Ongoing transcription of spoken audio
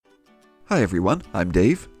Hi everyone, I'm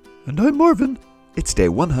Dave. And I'm Marvin. It's day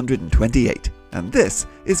 128, and this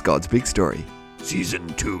is God's Big Story, Season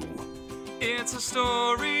 2. It's a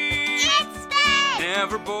story. It's big.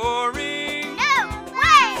 Never boring. No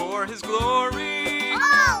way. For His glory.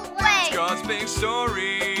 Always. It's God's big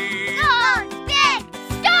story. God's big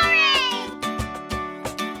story.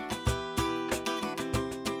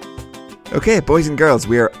 Okay, boys and girls,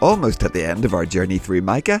 we are almost at the end of our journey through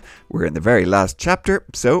Micah. We're in the very last chapter,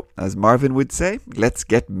 so, as Marvin would say, let's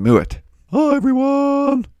get mooed. Hi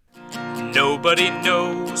everyone. Nobody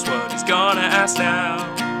knows what he's gonna ask now.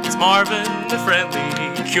 It's Marvin, the friendly,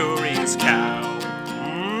 curious cow.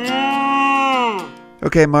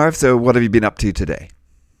 Okay, Marv, so what have you been up to today?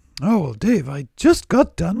 Oh, well, Dave, I just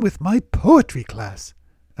got done with my poetry class.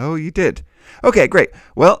 Oh, you did? Okay, great.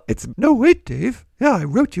 Well, it's... No, wait, Dave. Yeah, I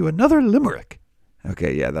wrote you another limerick.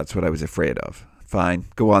 Okay, yeah, that's what I was afraid of. Fine,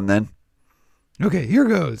 go on then. Okay, here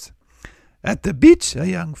goes. At the beach, a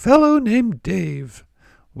young fellow named Dave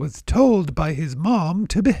was told by his mom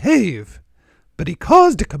to behave. But he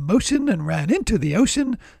caused a commotion and ran into the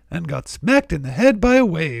ocean and got smacked in the head by a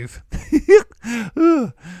wave.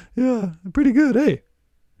 Yeah, pretty good, eh?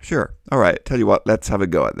 Sure. All right, tell you what, let's have a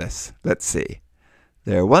go at this. Let's see.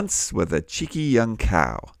 There once was a cheeky young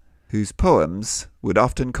cow whose poems would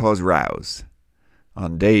often cause rows.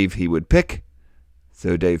 On Dave he would pick,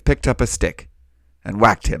 so Dave picked up a stick and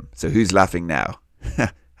whacked him. So who's laughing now?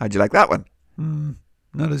 How'd you like that one?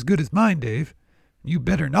 Not as good as mine, Dave. You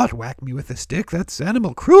better not whack me with a stick. That's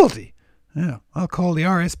animal cruelty. Yeah, I'll call the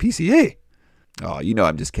RSPCA. Oh, you know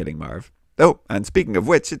I'm just kidding, Marv. Oh, and speaking of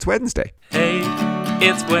which, it's Wednesday. Hey,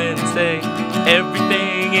 it's Wednesday.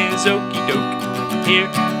 Everything is okie doke. Here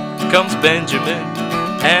comes Benjamin,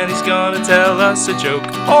 and he's gonna tell us a joke.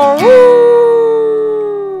 Oh!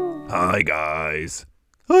 Hi, guys.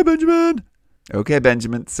 Hi, Benjamin. Okay,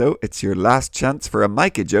 Benjamin, so it's your last chance for a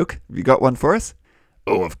Micah joke. Have you got one for us?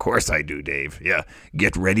 Oh, of course I do, Dave. Yeah,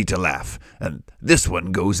 get ready to laugh. And this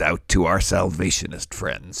one goes out to our Salvationist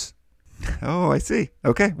friends. Oh, I see.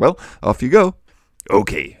 Okay, well, off you go.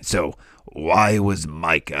 Okay, so why was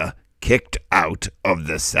Micah kicked out of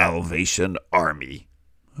the Salvation Army?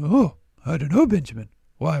 Oh, I don't know, Benjamin.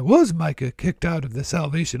 Why was Micah kicked out of the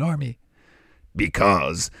Salvation Army?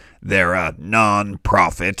 Because they're a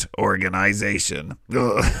non-profit organization.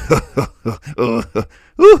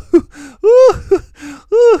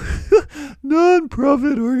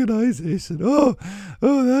 Non-profit organization. Oh,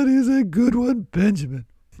 that is a good one, Benjamin.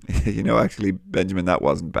 You know, actually, Benjamin, that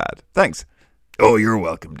wasn't bad. Thanks. Oh, you're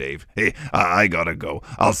welcome, Dave. Hey, I gotta go.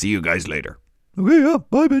 I'll see you guys later. Okay, yeah,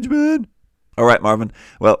 bye, Benjamin. All right, Marvin.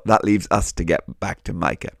 Well, that leaves us to get back to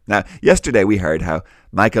Micah. Now, yesterday we heard how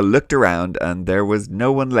Micah looked around and there was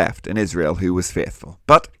no one left in Israel who was faithful,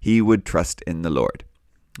 but he would trust in the Lord.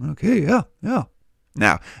 Okay, yeah.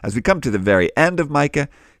 Now, as we come to the very end of Micah,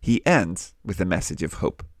 he ends with a message of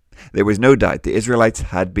hope. There was no doubt the Israelites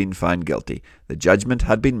had been found guilty. The judgment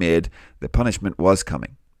had been made. The punishment was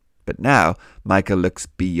coming. But now, Micah looks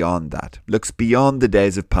beyond that, looks beyond the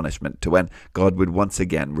days of punishment to when God would once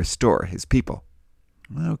again restore his people.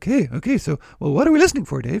 Okay, so, well, what are we listening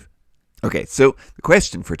for, Dave? Okay, so the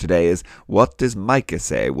question for today is, what does Micah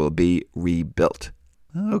say will be rebuilt?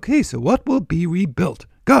 Okay, so what will be rebuilt?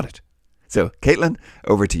 Got it. So, Caitlin,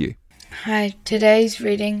 over to you. Hi, today's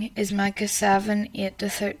reading is Micah 7,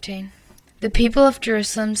 8-13. The people of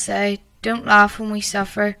Jerusalem say, "Don't laugh when we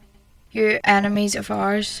suffer. You're enemies of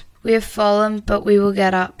ours. We have fallen, but we will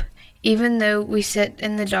get up. Even though we sit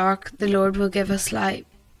in the dark, the Lord will give us light.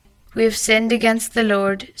 We have sinned against the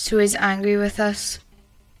Lord, so he is angry with us.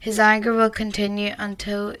 His anger will continue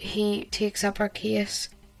until he takes up our case.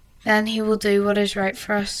 Then he will do what is right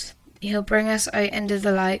for us. He'll bring us out into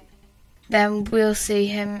the light. Then we'll see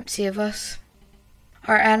him save us.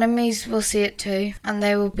 Our enemies will see it too, and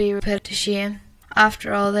they will be put to shame.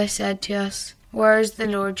 After all, they said to us, 'Where is the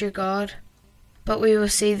Lord your God?' But we will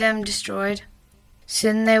see them destroyed.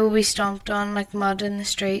 Soon they will be stomped on like mud in the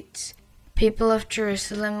streets. People of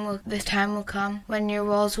Jerusalem, the time will come when your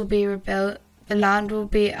walls will be rebuilt, the land will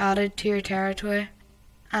be added to your territory,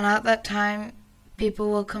 and at that time people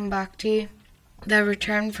will come back to you. They'll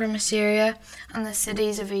return from Assyria and the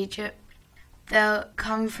cities of Egypt. They'll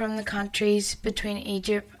come from the countries between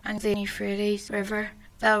Egypt and the Euphrates River.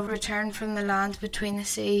 They'll return from the lands between the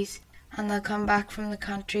seas, and they'll come back from the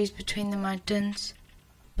countries between the mountains.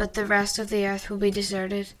 But the rest of the earth will be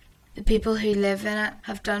deserted. The people who live in it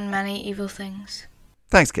have done many evil things."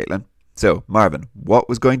 Thanks, Caitlin. So, Marvin, what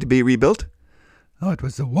was going to be rebuilt? Oh, it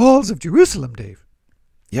was the walls of Jerusalem, Dave.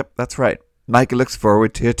 Yep, that's right. Micah looks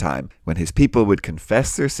forward to a time when his people would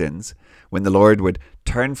confess their sins, when the Lord would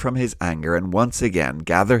turn from his anger and once again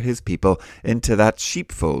gather his people into that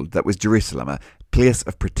sheepfold that was Jerusalem, a place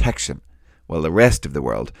of protection, while the rest of the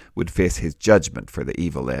world would face his judgment for the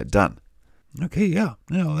evil they had done. Okay, yeah.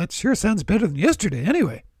 Well, that sure sounds better than yesterday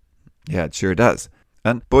anyway. Yeah, it sure does.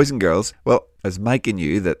 And boys and girls, well, as Micah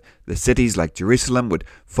knew that the cities like Jerusalem would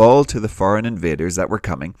fall to the foreign invaders that were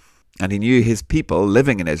coming, and he knew his people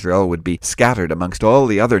living in Israel would be scattered amongst all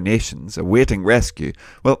the other nations awaiting rescue,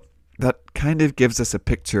 well, that kind of gives us a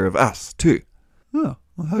picture of us, too. Oh,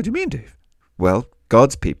 well, how do you mean, Dave? Well,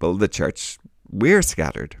 God's people, the church, we're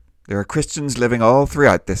scattered. There are Christians living all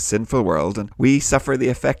throughout this sinful world, and we suffer the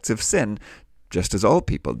effects of sin just as all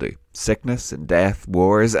people do. Sickness and death,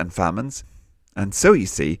 wars and famines. And so, you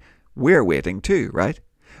see, we're waiting too, right?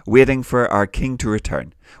 Waiting for our King to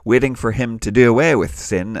return. Waiting for him to do away with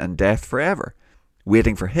sin and death forever.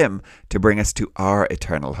 Waiting for him to bring us to our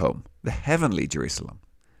eternal home, the heavenly Jerusalem.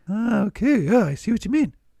 Okay, yeah, I see what you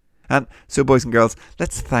mean. And so, boys and girls,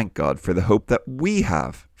 let's thank God for the hope that we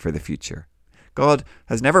have for the future. God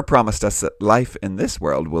has never promised us that life in this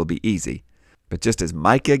world will be easy. But just as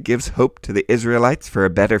Micah gives hope to the Israelites for a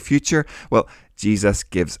better future, well, Jesus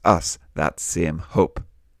gives us that same hope.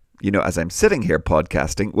 You know, as I'm sitting here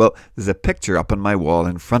podcasting, well, there's a picture up on my wall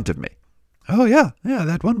in front of me. Oh, yeah,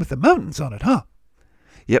 that one with the mountains on it, huh?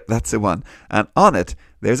 Yep, that's the one. And on it,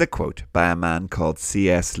 there's a quote by a man called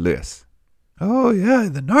C.S. Lewis. Oh, yeah,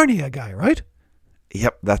 the Narnia guy, right?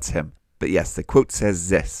 Yep, that's him. But yes, the quote says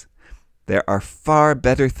this: "There are far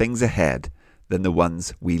better things ahead than the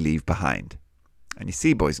ones we leave behind." And you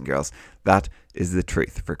see, boys and girls, that is the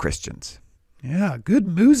truth for Christians. Yeah, good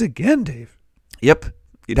moves again, Dave. Yep,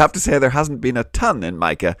 you'd have to say there hasn't been a ton in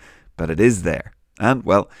Micah, but it is there. And,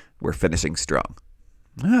 well, we're finishing strong.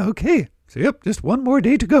 Okay, so yep, just one more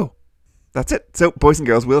day to go. That's it. So, boys and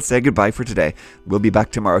girls, we'll say goodbye for today. We'll be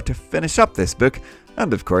back tomorrow to finish up this book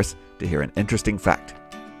and, of course, to hear an interesting fact.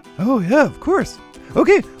 Oh, yeah, of course.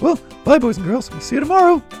 Okay, well, bye, boys and girls. We'll see you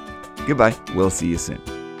tomorrow. Goodbye. We'll see you soon.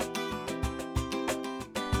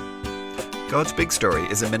 God's Big Story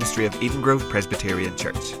is a ministry of Eden Grove Presbyterian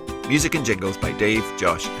Church. Music and jingles by Dave,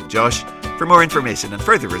 Josh and Josh. For more information and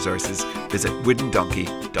further resources, visit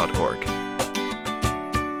woodendonkey.org.